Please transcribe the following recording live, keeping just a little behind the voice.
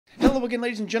Hello again,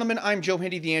 ladies and gentlemen, I'm Joe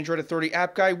Handy, the Android Authority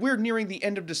app guy. We're nearing the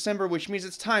end of December, which means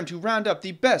it's time to round up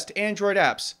the best Android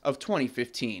apps of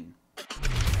 2015.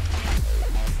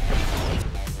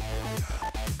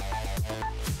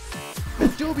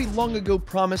 Adobe long ago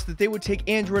promised that they would take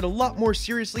Android a lot more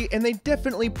seriously, and they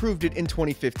definitely proved it in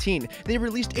 2015. They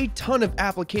released a ton of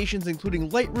applications including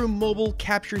Lightroom Mobile,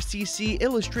 Capture CC,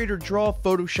 Illustrator Draw,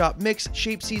 Photoshop Mix,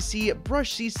 Shape CC,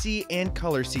 Brush CC, and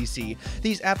Color CC.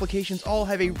 These applications all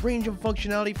have a range of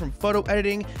functionality from photo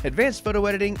editing, advanced photo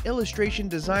editing, illustration,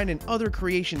 design, and other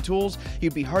creation tools.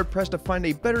 You'd be hard-pressed to find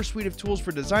a better suite of tools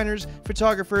for designers,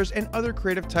 photographers, and other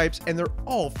creative types, and they're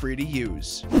all free to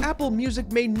use. Apple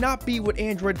Music may not be what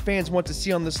Android fans want to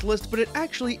see on this list, but it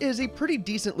actually is a pretty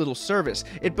decent little service.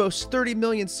 It boasts 30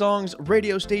 million songs,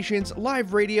 radio stations,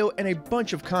 live radio, and a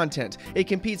bunch of content. It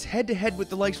competes head-to-head with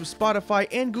the likes of Spotify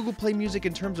and Google Play Music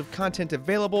in terms of content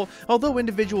available, although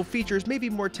individual features may be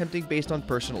more tempting based on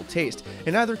personal taste.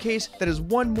 In either case, that is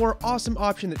one more awesome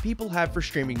option that people have for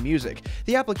streaming music.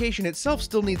 The application itself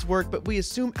still needs work, but we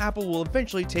assume Apple will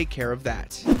eventually take care of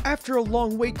that. After a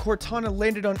long wait, Cortana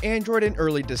landed on Android in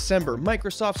early December.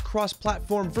 Microsoft's cross-platform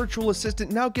virtual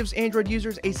assistant now gives Android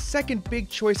users a second big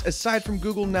choice aside from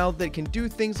Google now that can do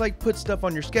things like put stuff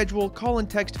on your schedule, call and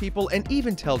text people, and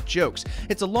even tell jokes.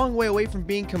 It's a long way away from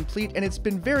being complete, and it's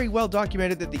been very well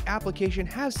documented that the application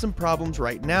has some problems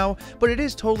right now, but it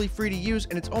is totally free to use,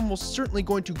 and it's almost certainly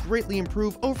going to greatly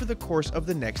improve over the course of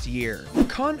the next year.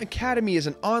 Khan Academy is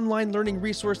an online learning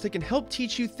resource that can help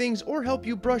teach you things or help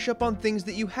you brush up on things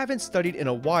that you haven't studied in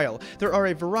a while. There are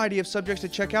a variety of subjects to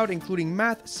check out, including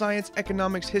math, science,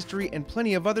 economics, history, and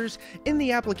plenty of others. In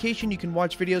the application, you can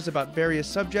watch videos about various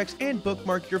subjects and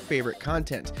bookmark your favorite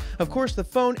content. Of course, the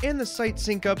phone and the site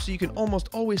sync up, so you can almost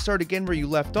always start again where you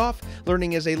left off.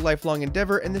 Learning is a lifelong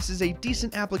endeavor, and this is a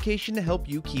decent application to help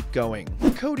you keep going.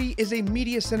 Cody is a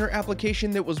media center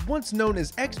application that was once known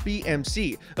as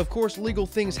XBMC. Of course, legal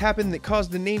things happened that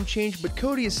caused the name change, but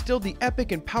Cody is still the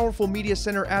epic and powerful media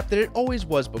center app that it always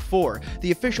was before.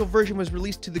 The official version was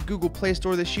released to the Google Play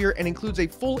Store this year and includes a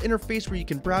full interface where you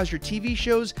can browse your TV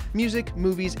shows, music,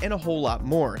 movies, and a whole lot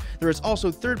more. There is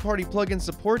also third-party plugin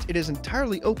support. It is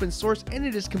entirely open source, and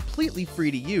it is completely free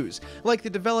to use. Like the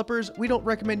developers, we don't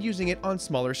recommend using it on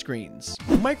smaller screens.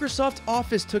 Microsoft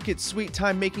Office took its sweet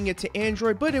time making it to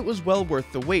Android, but it was well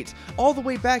worth the wait. All the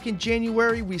way back in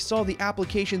January, we saw the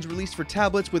applications released for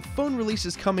tablets, with phone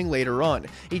releases coming later on.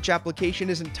 Each application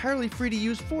is entirely free to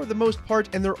use for the most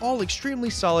part, and they're all extremely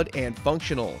solid and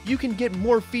functional. You can get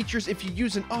more features if you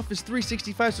use an Office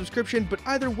 365 subscription, but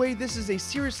either way, this is a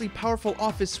seriously powerful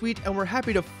Office suite, and we're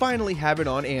happy to finally have it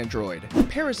on Android.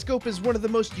 Periscope is one of the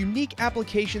most unique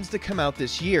applications to come out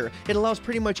this year. It allows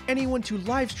pretty much anyone to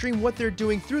live stream what they're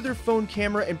doing through their phone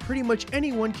camera, and pretty much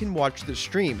anyone can watch the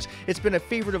streams. It's been a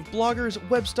favorite of bloggers,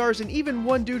 web stars, and even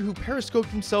one dude who periscoped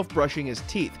himself brushing his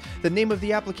teeth. The name of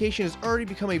the application has already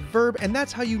become a verb, and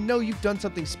that's how you know you've done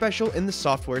something special in the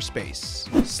software space.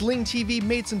 Sling TV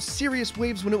made some serious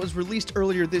waves when it was released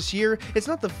earlier this year. It's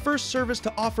not the first service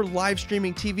to offer live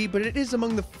streaming TV, but it is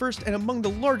among the first and among the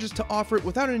largest to offer it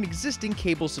without an existing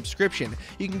cable subscription.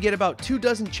 You can get about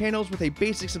 24 channels with a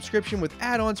basic subscription, with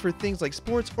add-ons for things like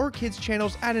sports or kids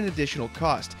channels at an additional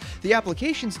cost. The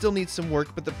application still needs some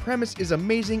work, but the premise is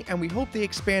amazing, and we hope they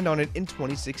expand on it in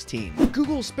 2016.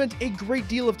 Google spent a great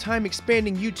deal of time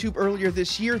expanding YouTube earlier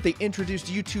this year. They introduced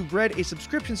YouTube Red, a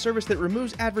subscription service that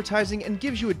removes advertising and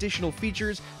gives you additional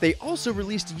features. They also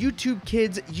released YouTube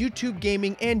Kids, YouTube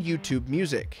Gaming, and YouTube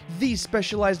Music. These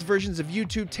specialized versions of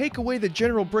YouTube take away the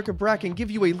general bric-a-brac and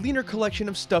give you a leaner collection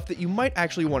of stuff that you might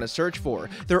actually want to search for.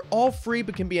 They're all free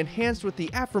but can be enhanced with the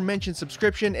aforementioned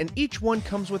subscription, and each one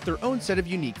comes with their own set of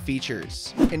unique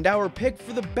features. And our pick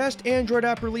for the best Android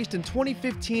app released in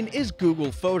 2015 is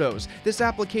Google Photos. This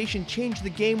application changed the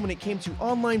game when it came to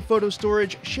online photo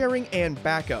storage, sharing, and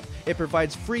backup. It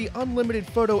provides free, unlimited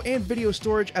photo and video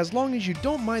storage as long as you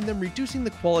don't mind them reducing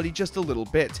the quality just a little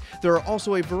bit. There are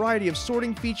also a variety of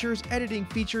sorting features, editing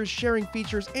features, sharing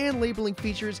features, and labeling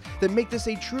features that make this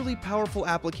a truly powerful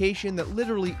application that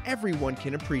literally everyone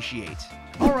can appreciate.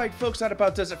 Alright folks, that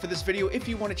about does it for this video. If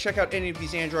you want to check out any of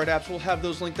these Android apps, we'll have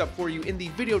those linked up for you in the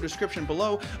video description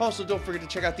below. Also, don't forget to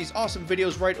check out these awesome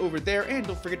videos right over there, and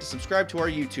don't forget to subscribe to our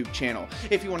YouTube channel.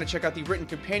 If you want to check out the written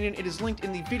companion, it is linked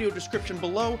in the video description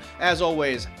below. As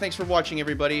always, thanks for watching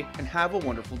everybody, and have a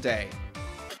wonderful day.